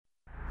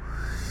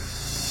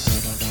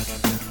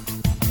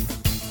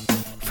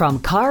From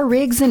Carr,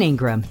 Riggs and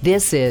Ingram,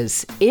 this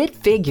is It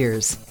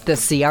Figures, the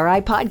CRI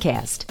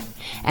podcast,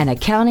 an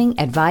accounting,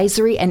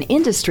 advisory, and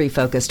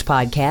industry-focused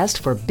podcast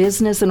for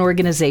business and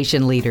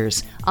organization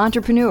leaders,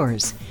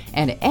 entrepreneurs,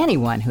 and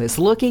anyone who is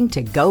looking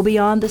to go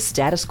beyond the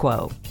status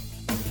quo.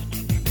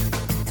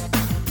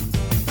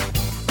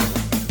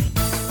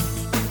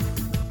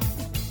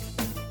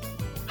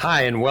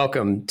 Hi, and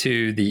welcome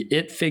to the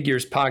It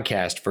Figures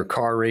podcast for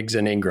Carr, Riggs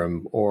and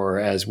Ingram, or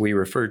as we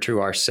refer to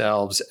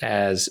ourselves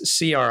as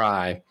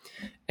CRI.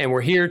 And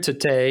we're here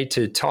today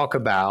to talk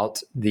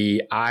about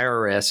the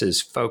IRS's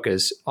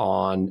focus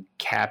on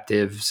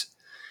captives.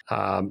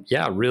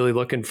 Really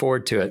looking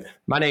forward to it.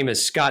 My name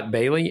is Scott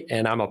Bailey,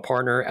 and I'm a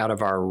partner out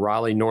of our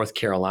Raleigh, North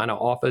Carolina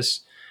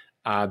office.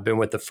 I've been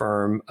with the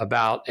firm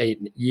about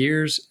 8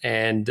 years,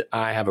 and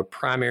I have a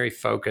primary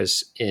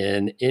focus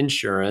in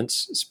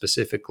insurance,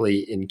 specifically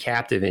in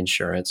captive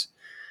insurance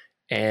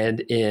and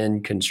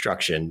in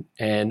construction.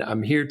 And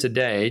I'm here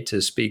today to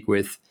speak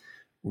with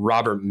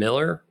Robert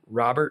Miller.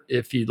 Robert,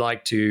 if you'd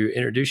like to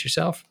introduce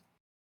yourself.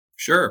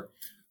 Sure.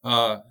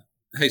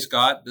 Hey,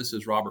 Scott, this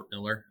is Robert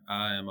Miller.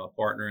 I am a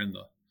partner in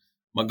the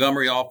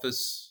Montgomery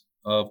office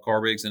of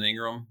Carr, Riggs and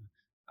Ingram.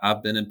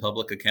 I've been in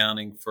public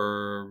accounting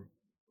for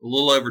a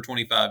little over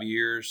 25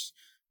 years.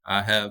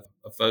 I have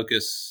a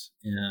focus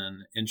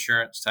in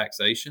insurance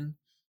taxation,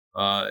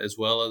 as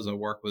well as I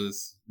work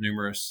with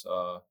numerous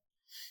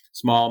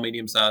small,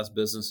 medium-sized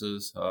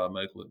businesses,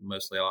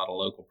 mostly a lot of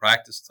local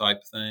practice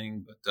type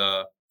thing.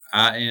 But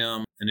I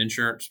am an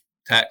insurance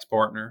tax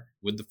partner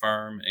with the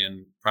firm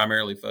and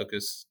primarily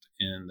focused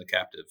in the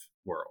captive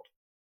world.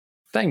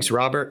 Thanks,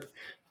 Robert.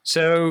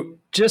 So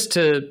just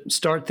to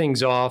start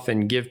things off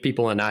and give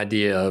people an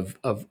idea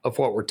of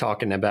what we're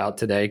talking about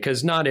today,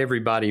 because not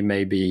everybody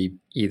may be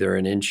either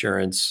an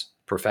insurance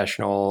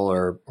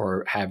professional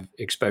or have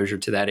exposure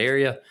to that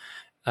area.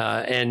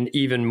 And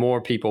even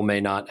more people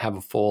may not have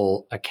a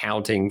full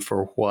accounting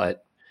for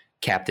what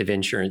captive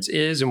insurance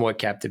is and what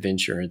captive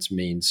insurance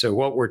means. So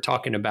what we're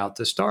talking about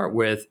to start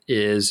with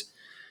is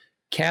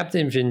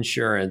captive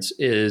insurance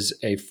is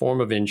a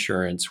form of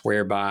insurance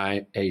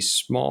whereby a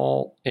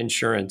small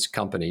insurance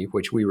company,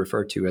 which we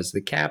refer to as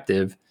the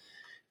captive,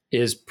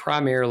 is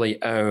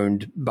primarily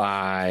owned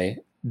by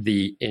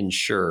the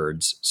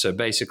insureds. So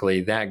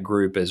basically, that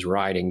group is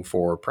writing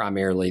for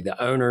primarily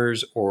the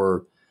owners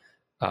or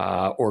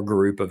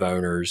group of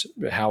owners,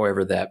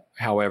 however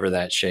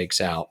that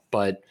shakes out.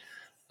 But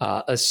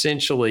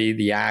essentially,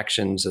 the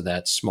actions of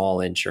that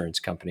small insurance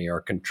company are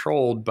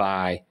controlled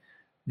by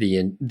the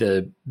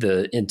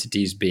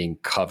entities being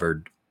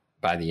covered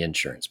by the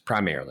insurance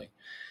primarily.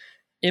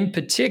 In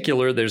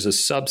particular, there's a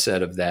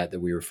subset of that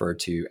we refer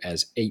to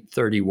as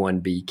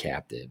 831B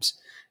captives.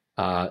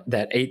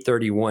 That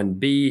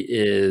 831B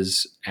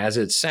is, as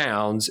it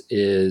sounds,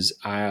 is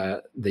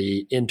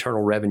the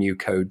Internal Revenue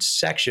Code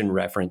section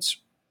reference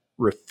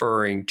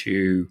referring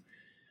to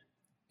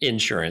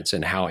insurance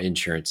and how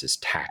insurance is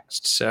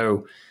taxed.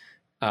 So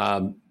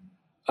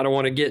I don't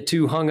want to get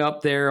too hung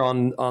up there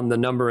on the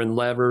number and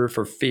lever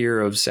for fear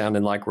of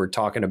sounding like we're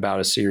talking about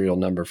a serial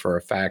number for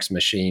a fax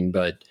machine,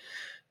 but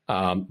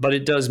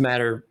it does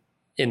matter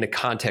in the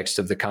context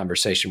of the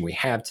conversation we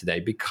have today,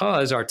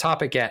 because our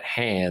topic at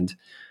hand,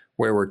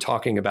 where we're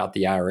talking about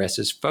the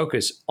IRS's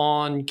focus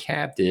on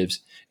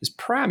captives, is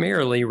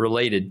primarily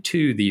related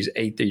to these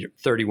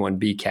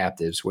 831B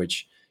captives,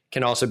 which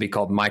can also be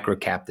called micro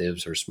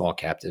captives or small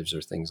captives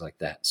or things like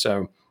that.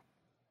 So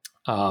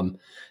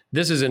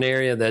this is an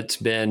area that's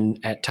been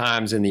at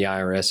times in the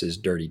IRS's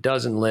Dirty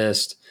Dozen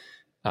list.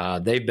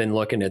 They've been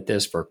looking at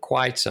this for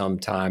quite some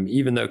time,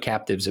 even though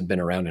captives have been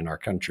around in our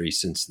country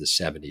since the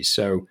 70s.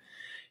 So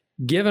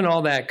given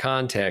all that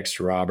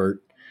context,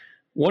 Robert,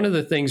 one of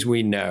the things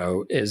we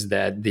know is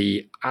that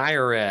the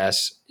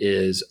IRS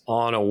is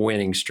on a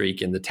winning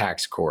streak in the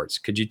tax courts.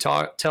 Could you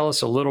tell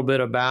us a little bit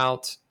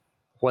about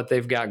what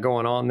they've got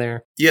going on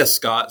there? Yes,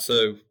 Scott.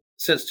 So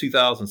since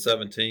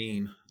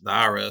 2017, the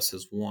IRS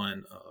has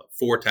won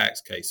 4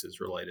 tax cases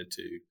related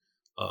to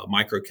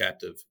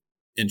micro-captive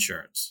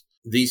insurance.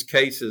 These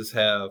cases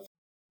have,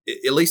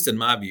 at least in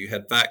my view,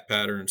 had fact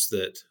patterns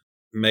that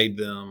made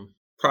them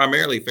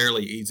primarily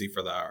fairly easy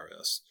for the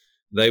IRS.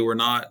 They were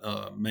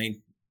not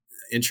main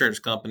insurance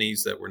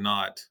companies that were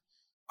not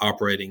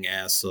operating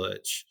as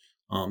such.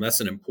 That's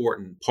an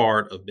important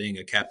part of being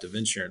a captive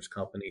insurance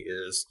company,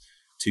 is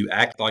to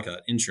act like an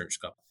insurance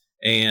company.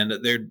 And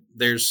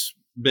there's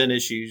been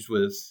issues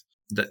with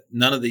that.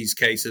 None of these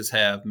cases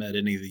have met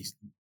any of these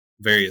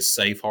various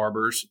safe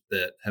harbors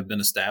that have been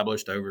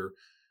established over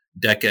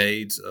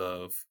decades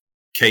of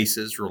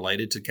cases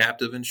related to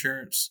captive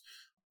insurance.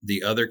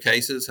 The other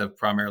cases have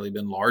primarily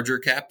been larger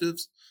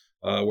captives,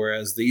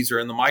 whereas these are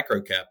in the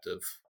micro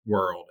captive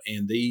world.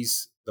 And the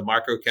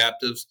micro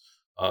captives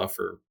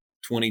for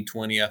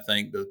 2020, I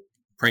think the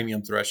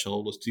premium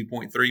threshold was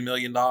 $2.3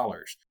 million.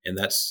 And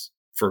that's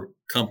for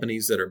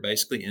companies that are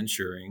basically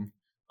insuring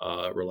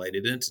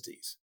related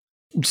entities.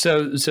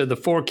 So the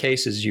four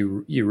cases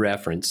you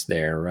referenced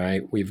there,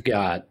 right? We've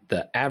got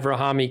the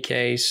Avrahami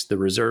case, the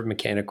Reserve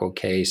Mechanical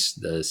case,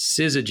 the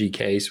Syzygy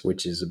case,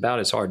 which is about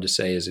as hard to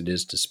say as it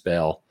is to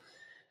spell,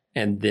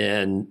 and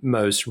then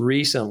most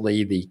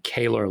recently the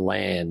Kaler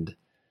Land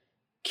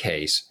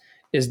case.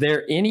 Is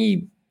there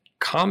any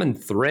common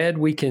thread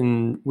we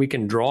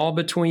can draw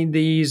between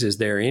these? Is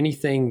there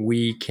anything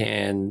we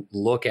can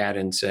look at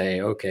and say,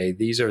 okay,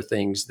 these are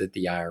things that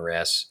the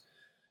IRS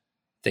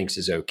thinks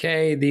is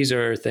okay. These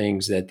are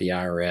things that the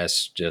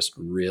IRS just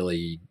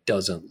really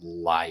doesn't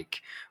like.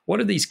 What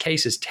are these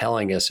cases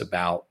telling us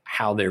about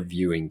how they're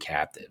viewing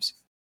captives?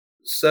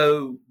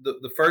 So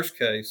the first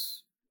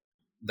case,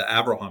 the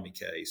Avrahami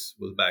case,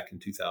 was back in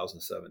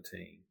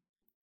 2017.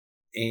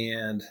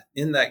 And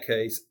in that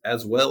case,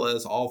 as well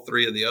as all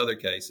three of the other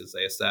cases,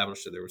 they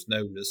established that there was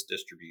no risk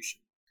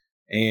distribution.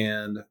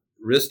 And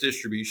risk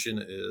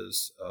distribution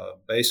is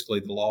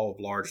basically the law of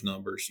large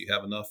numbers. You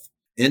have enough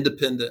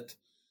independent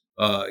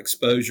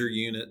exposure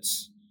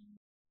units,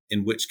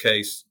 in which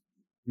case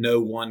no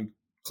one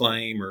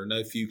claim or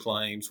no few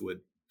claims would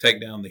take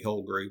down the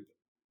whole group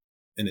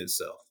in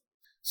itself.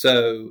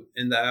 So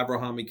in the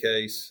Avrahami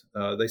case,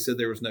 they said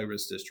there was no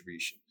risk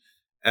distribution.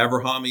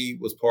 Avrahami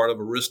was part of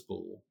a risk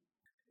pool,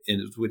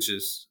 which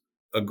is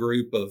a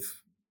group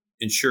of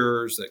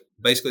insurers that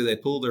basically they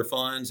pool their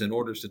funds in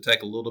order to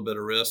take a little bit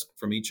of risk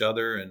from each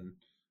other and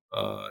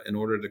in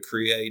order to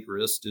create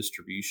risk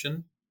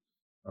distribution.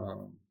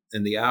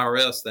 In the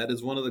IRS, that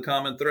is one of the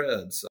common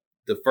threads.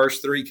 The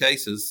first three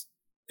cases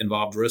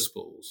involved risk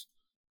pools.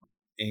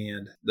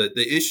 And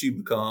the issue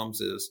becomes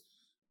is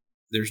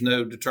there's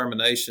no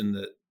determination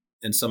that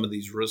in some of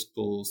these risk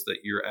pools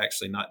that you're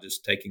actually not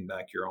just taking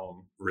back your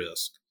own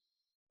risk.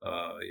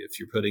 If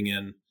you're putting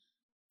in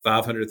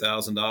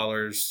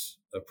 $500,000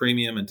 of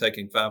premium and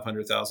taking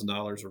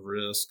 $500,000 of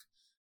risk,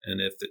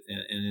 and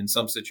in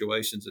some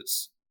situations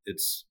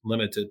it's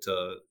limited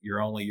to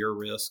your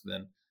risk,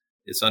 then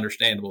it's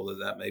understandable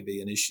that may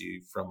be an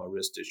issue from a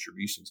risk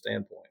distribution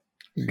standpoint.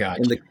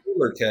 Gotcha. In the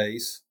Kaler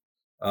case,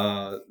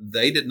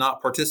 they did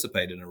not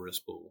participate in a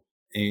risk pool,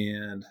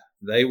 and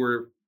they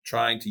were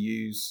trying to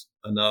use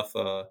enough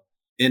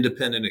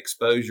independent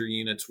exposure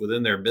units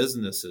within their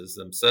businesses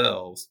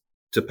themselves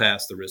to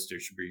pass the risk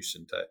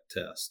distribution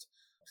test.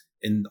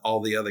 In all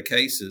the other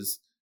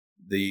cases,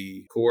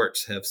 the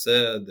courts have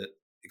said that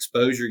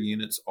exposure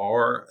units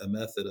are a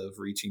method of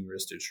reaching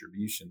risk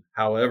distribution.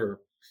 However,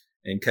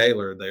 in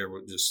Kaler, there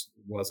just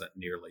wasn't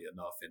nearly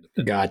enough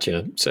independent.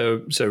 Gotcha.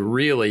 So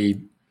really,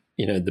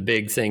 the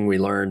big thing we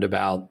learned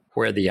about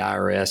where the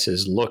IRS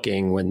is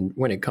looking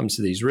when it comes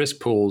to these risk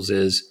pools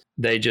is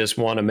they just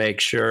want to make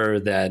sure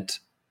that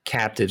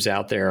captives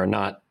out there are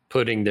not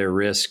putting their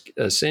risk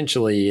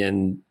essentially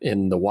in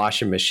the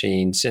washing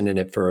machine, sending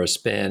it for a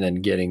spin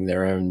and getting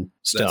their own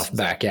stuff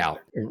back out.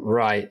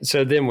 Right.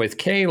 So then with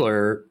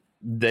Kaler,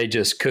 they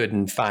just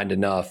couldn't find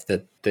enough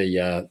that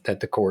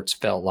the courts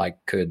felt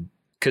like could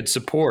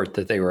support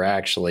that they were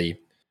actually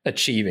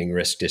achieving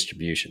risk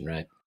distribution,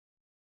 right?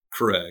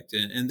 Correct.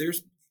 And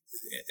there's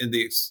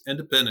the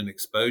independent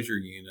exposure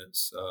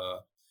units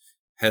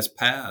has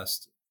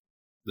passed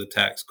the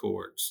tax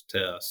court's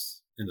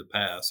tests in the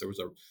past. There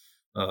was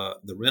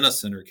the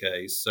Rent-A-Center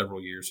case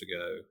several years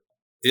ago.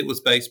 It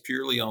was based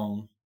purely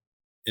on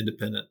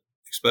independent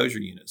exposure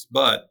units,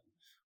 but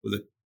with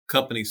a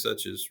company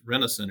such as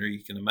Rent-A-Center,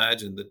 you can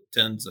imagine the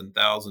tens and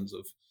thousands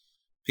of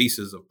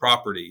pieces of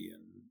property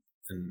and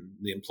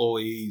the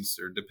employees,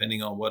 or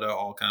depending on what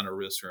all kind of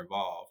risks are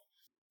involved.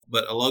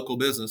 But a local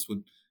business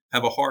would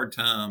have a hard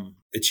time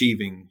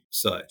achieving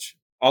such.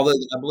 Although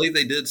I believe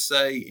they did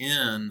say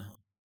I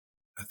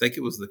think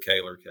it was the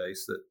Kaler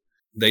case, that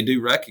they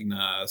do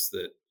recognize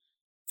that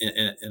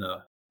in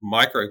a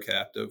micro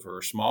captive or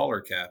a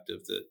smaller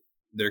captive that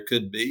there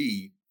could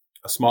be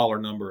a smaller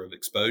number of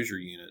exposure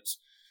units,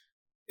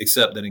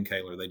 except that in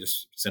Kaler, they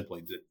just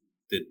simply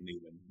didn't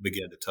even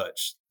begin to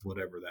touch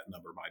whatever that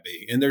number might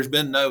be. And there's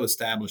been no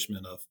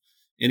establishment of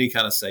any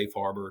kind of safe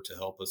harbor to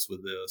help us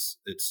with this.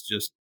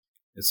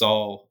 It's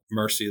all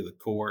mercy of the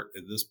court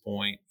at this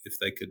point. If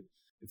they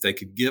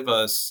could give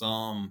us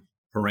some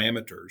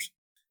parameters,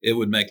 it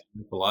would make it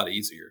a lot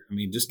easier. I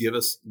mean, just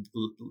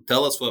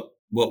tell us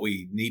what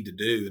we need to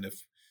do. And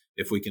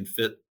if we can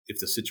fit, if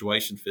the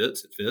situation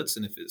fits, it fits.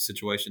 And if the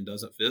situation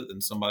doesn't fit, then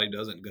somebody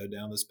doesn't go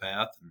down this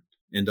path and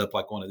end up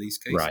like one of these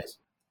cases. Right.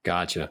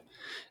 Gotcha.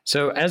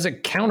 So as a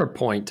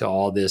counterpoint to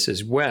all this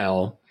as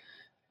well,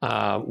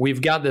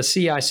 we've got the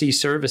CIC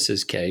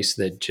Services case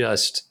that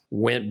just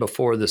went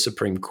before the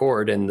Supreme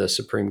Court, and the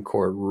Supreme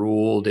Court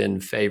ruled in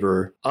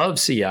favor of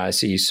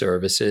CIC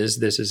Services.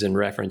 This is in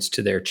reference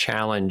to their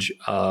challenge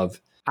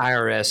of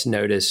IRS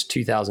Notice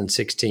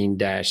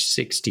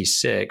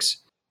 2016-66,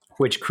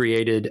 which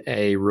created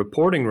a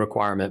reporting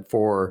requirement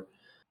for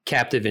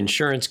captive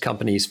insurance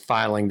companies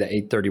filing the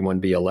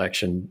 831B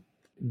election,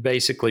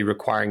 basically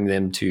requiring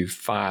them to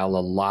file a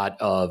lot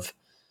of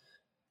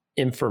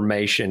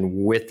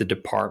information with the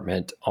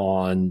department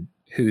on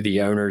who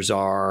the owners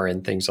are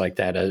and things like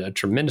that, a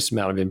tremendous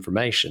amount of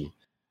information.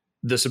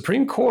 the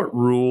Supreme Court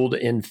ruled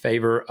in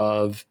favor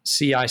of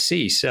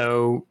CIC.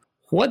 So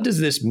what does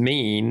this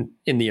mean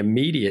in the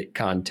immediate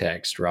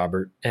context,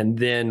 Robert? And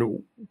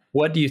then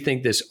what do you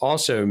think this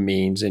also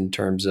means in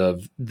terms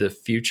of the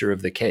future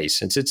of the case?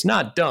 Since it's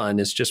not done,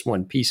 it's just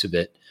one piece of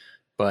it,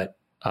 but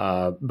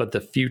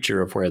the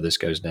future of where this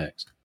goes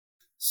next.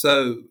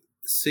 So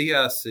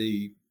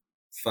CIC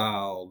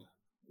filed,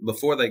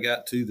 before they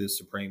got to the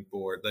Supreme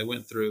Court, they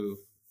went through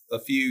a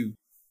few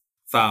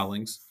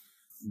filings.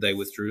 They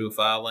withdrew a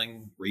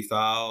filing,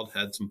 refiled,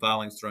 had some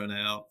filings thrown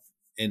out.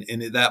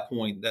 And at that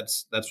point,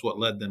 that's what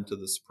led them to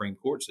the Supreme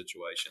Court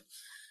situation.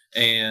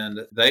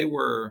 And they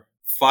were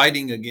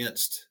fighting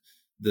against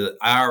the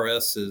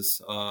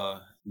IRS's,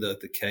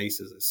 the case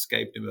has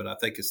escaped me, but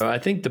I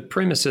think the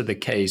premise of the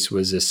case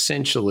was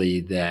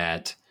essentially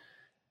that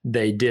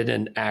they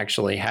didn't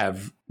actually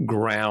have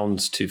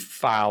grounds to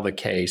file the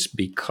case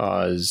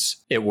because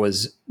it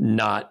was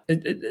not,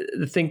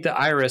 I think the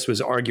IRS was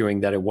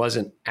arguing that it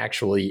wasn't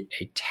actually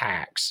a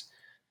tax,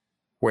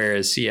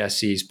 whereas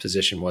CIC's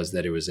position was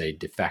that it was a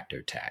de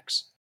facto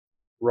tax.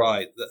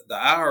 Right. The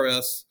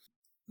IRS,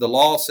 the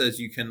law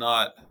says you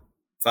cannot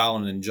file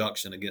an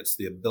injunction against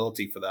the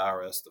ability for the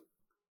IRS to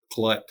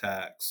collect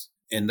tax.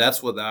 And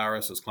that's what the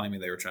IRS was claiming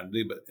they were trying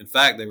to do. But in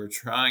fact, they were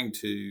trying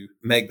to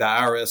make the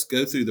IRS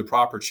go through the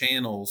proper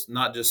channels,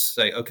 not just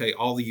say, okay,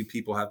 all of you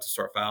people have to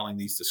start filing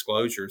these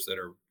disclosures that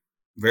are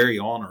very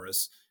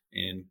onerous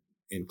and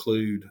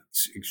include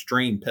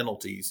extreme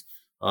penalties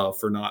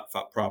for not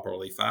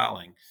properly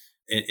filing.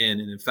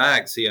 And in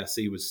fact,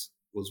 CIC was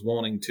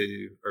wanting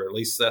to, or at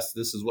least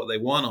this is what they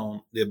want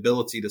on, the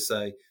ability to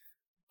say,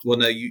 well,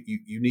 no,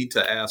 you need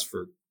to ask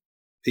for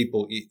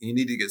people, you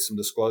need to get some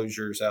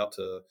disclosures out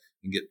to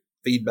and get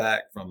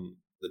feedback from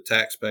the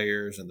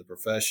taxpayers and the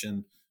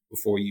profession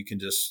before you can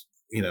just,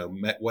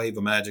 wave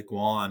a magic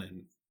wand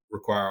and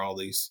require all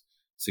these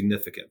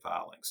significant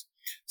filings.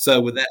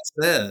 So with that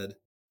said,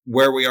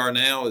 where we are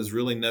now is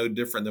really no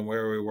different than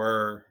where we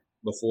were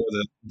before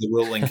the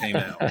ruling came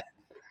out.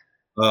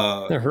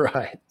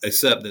 Right.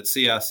 Except that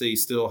CIC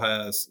still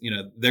has,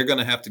 they're going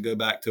to have to go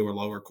back to a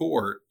lower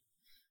court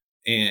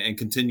and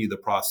continue the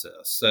process.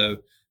 So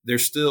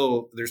there's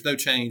no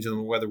change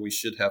in whether we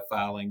should have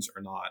filings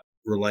or not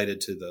related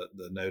to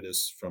the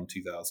notice from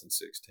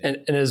 2016.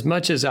 And as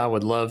much as I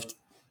would love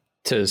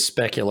to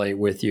speculate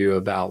with you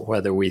about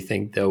whether we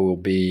think they will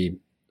be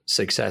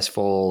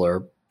successful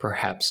or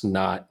perhaps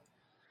not,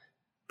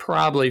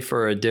 probably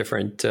for a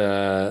different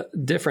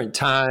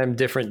time,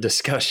 different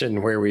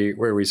discussion where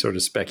we sort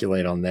of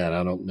speculate on that.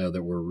 I don't know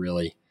that we're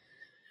really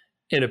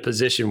in a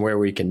position where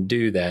we can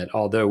do that,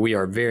 although we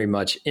are very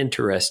much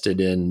interested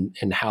in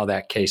how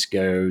that case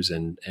goes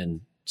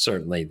and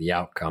certainly the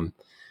outcome,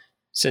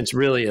 since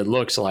really it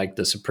looks like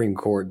the Supreme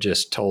Court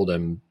just told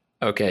him,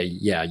 okay,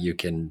 yeah, you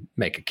can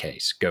make a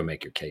case. Go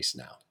make your case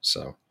now.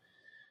 So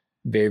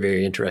very,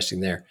 very interesting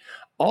there.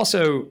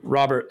 Also,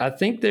 Robert, I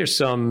think there's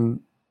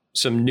some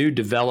new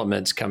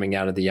developments coming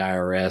out of the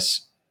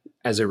IRS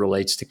as it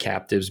relates to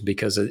captives,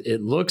 because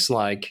it looks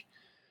like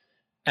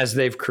as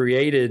they've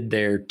created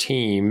their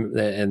team,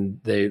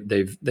 and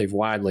they've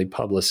widely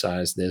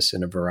publicized this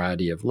in a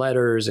variety of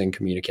letters and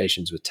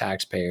communications with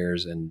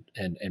taxpayers and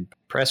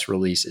press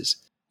releases,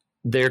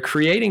 they're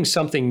creating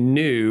something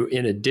new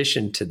in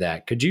addition to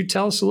that. Could you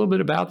tell us a little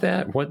bit about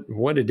that?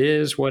 What it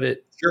is,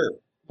 Sure.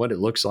 What it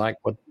looks like?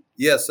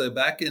 Yeah. So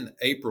back in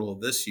April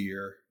of this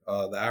year,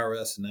 the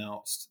IRS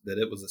announced that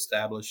it was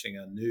establishing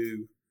a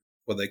new,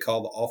 what they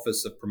call the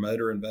Office of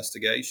Promoter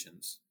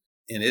Investigations.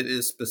 And it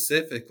is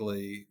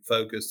specifically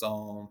focused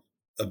on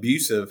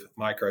abusive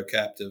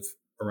micro-captive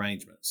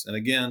arrangements. And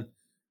again,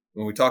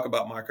 when we talk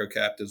about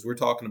micro-captives, we're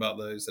talking about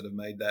those that have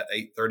made that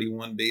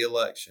 831B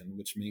election,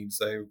 which means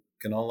they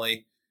can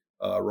only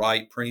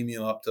write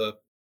premium up to,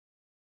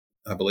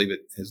 I believe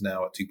it is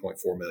now at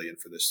 $2.4 million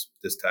for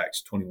this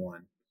tax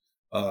 21.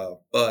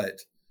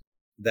 But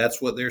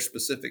that's what their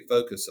specific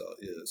focus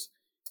is.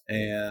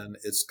 And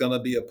it's going to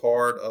be a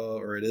part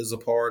of, or it is a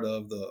part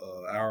of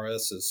the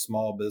IRS's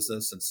Small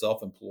Business and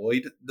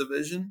Self-Employed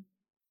Division.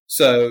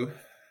 So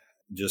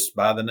just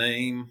by the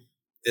name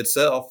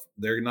itself,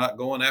 they're not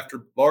going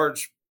after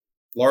large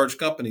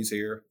companies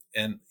here.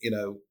 And,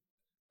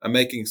 I'm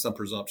making some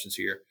presumptions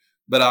here,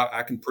 but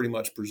I can pretty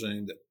much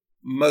presume that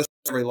most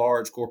every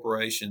large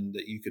corporation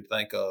that you could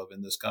think of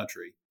in this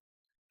country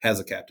has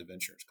a captive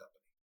insurance company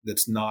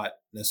that's not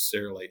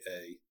necessarily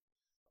a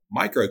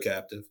micro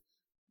captive,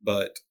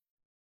 but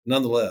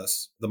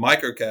nonetheless, the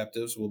micro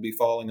captives will be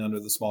falling under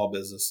the Small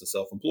Business and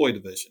Self-Employed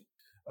Division.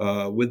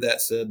 With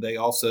that said, they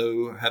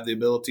also have the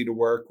ability to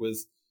work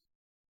with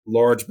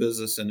large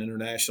business and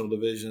international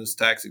divisions,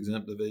 tax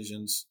exempt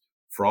divisions,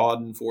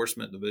 fraud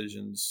enforcement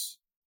divisions,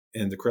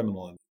 and the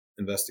criminal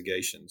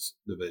investigations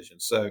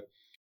division. So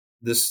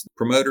this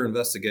Promoter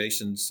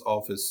Investigations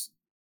Office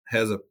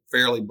has a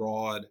fairly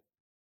broad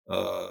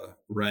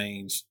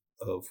range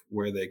of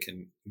where they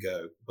can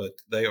go, but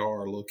they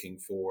are looking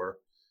for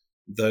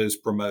those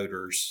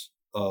promoters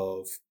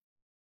of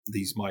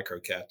these micro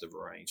captive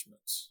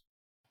arrangements.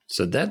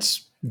 So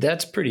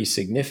that's pretty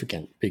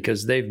significant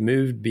because they've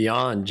moved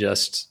beyond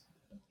just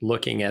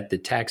looking at the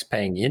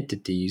tax-paying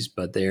entities,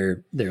 but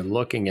they're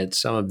looking at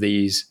some of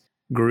these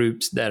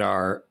groups that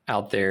are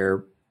out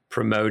there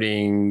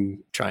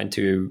promoting, trying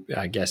to,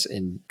 I guess,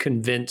 and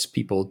convince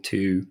people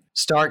to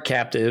start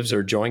captives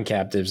or join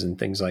captives and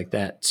things like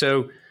that.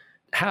 So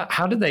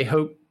how do they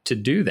hope to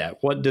do that?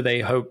 What do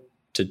they hope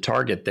to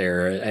target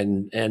there,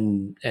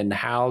 and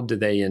how do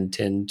they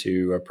intend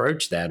to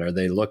approach that? Are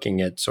they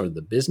looking at sort of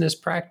the business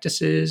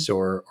practices,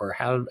 or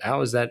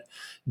how is that?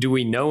 Do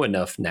we know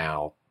enough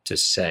now to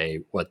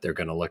say what they're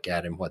going to look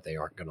at and what they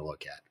aren't going to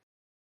look at?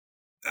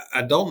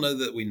 I don't know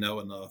that we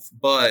know enough,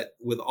 but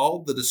with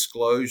all the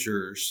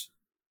disclosures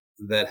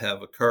that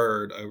have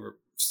occurred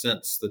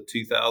since the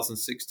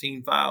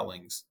 2016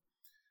 filings,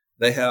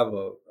 they have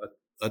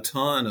a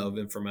ton of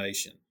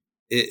information.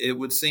 It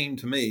would seem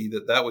to me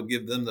that would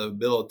give them the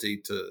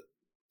ability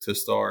to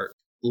start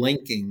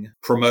linking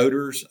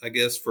promoters, I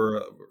guess,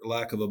 for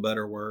lack of a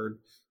better word.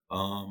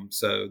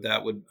 So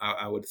that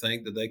I would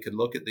think that they could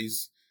look at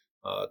these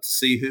to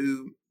see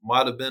who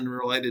might have been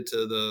related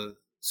to the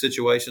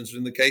situations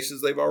in the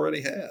cases they've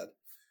already had.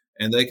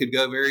 And they could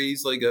very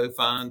easily go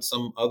find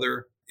some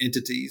other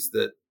entities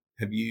that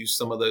have used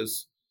some of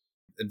those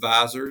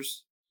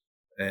advisors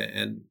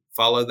and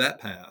follow that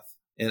path.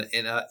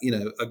 And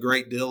a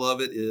great deal of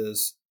it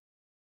is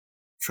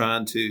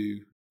trying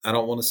to, I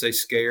don't want to say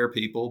scare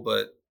people,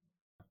 but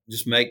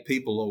just make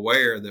people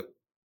aware that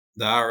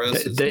the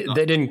IRS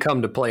they didn't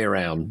come to play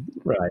around,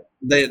 right?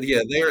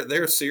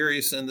 They're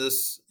serious in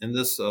this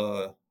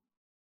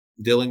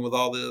dealing with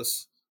all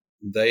this.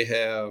 They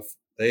have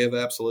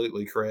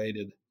absolutely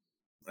created,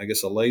 I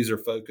guess, a laser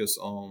focus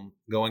on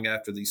going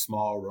after these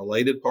small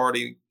related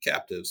party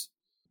captives.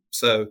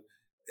 So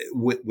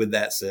with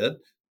that said,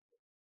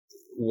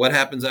 what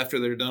happens after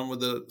they're done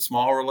with the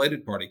small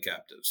related party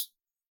captives?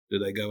 Do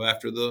they go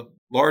after the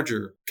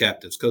larger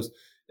captives? Because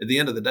at the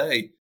end of the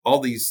day,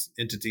 all these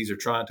entities are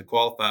trying to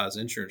qualify as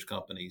insurance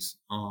companies.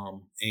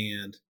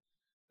 And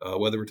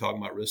whether we're talking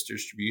about risk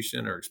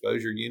distribution or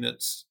exposure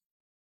units,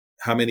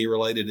 how many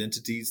related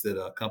entities that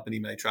a company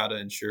may try to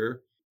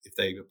insure, if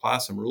they apply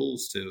some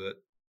rules to it,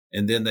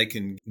 and then they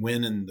can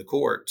win in the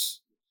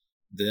courts,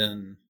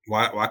 then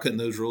why couldn't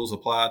those rules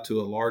apply to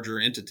a larger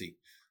entity?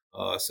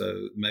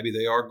 So maybe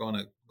they are going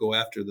to go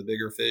after the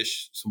bigger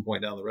fish some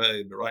point down the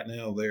road, but right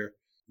now they're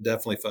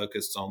definitely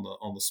focused on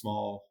the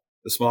small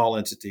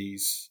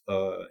entities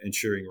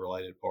insuring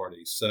related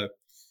parties. So,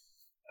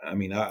 I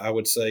mean, I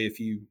would say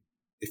if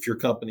your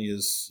company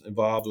is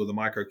involved with a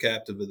micro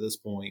captive at this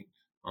point,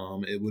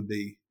 it would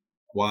be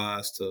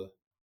wise to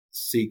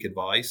seek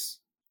advice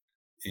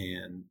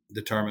and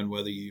determine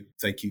whether you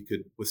think you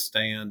could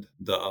withstand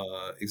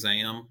the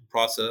exam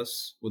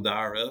process with the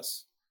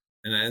IRS.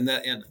 And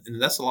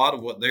that's a lot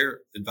of what they're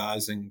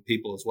advising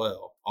people as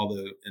well,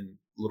 although in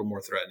a little more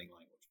threatening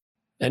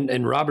language.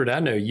 And Robert, I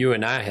know you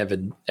and I have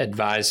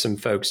advised some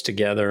folks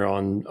together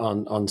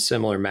on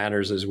similar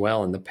matters as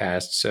well in the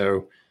past.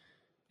 So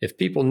if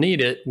people need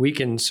it, we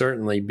can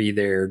certainly be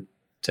there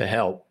to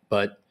help.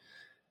 But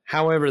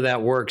however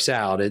that works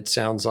out, it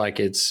sounds like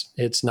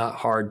it's not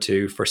hard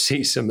to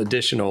foresee some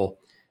additional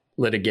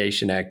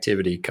litigation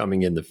activity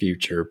coming in the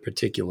future,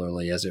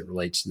 particularly as it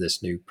relates to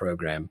this new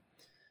program.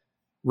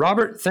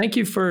 Robert, thank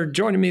you for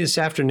joining me this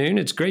afternoon.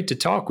 It's great to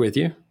talk with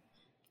you.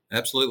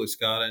 Absolutely,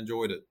 Scott. I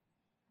enjoyed it.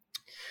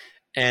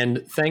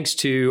 And thanks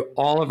to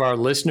all of our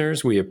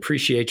listeners. We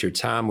appreciate your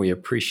time. We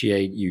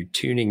appreciate you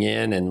tuning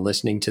in and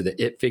listening to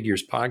the It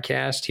Figures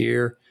podcast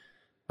here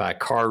by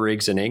Carr,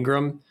 Riggs &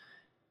 Ingram.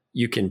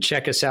 You can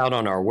check us out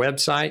on our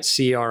website,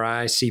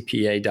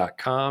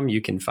 cricpa.com. You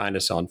can find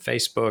us on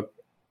Facebook,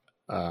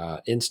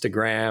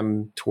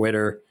 Instagram,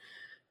 Twitter,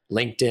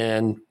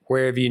 LinkedIn.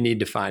 Wherever you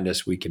need to find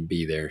us, we can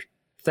be there.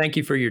 Thank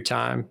you for your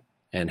time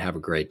and have a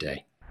great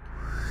day.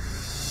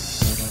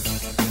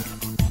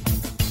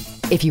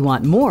 If you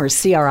want more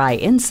CRI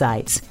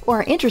insights or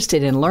are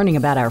interested in learning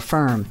about our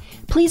firm,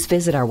 please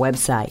visit our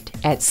website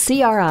at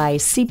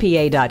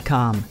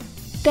cricpa.com.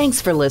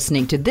 Thanks for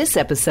listening to this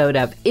episode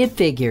of It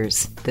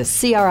Figures, the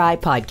CRI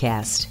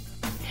podcast.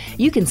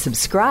 You can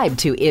subscribe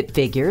to It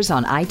Figures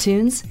on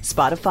iTunes,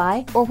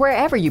 Spotify, or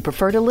wherever you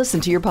prefer to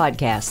listen to your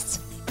podcasts.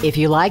 If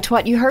you liked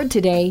what you heard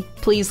today,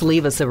 please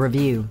leave us a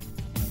review.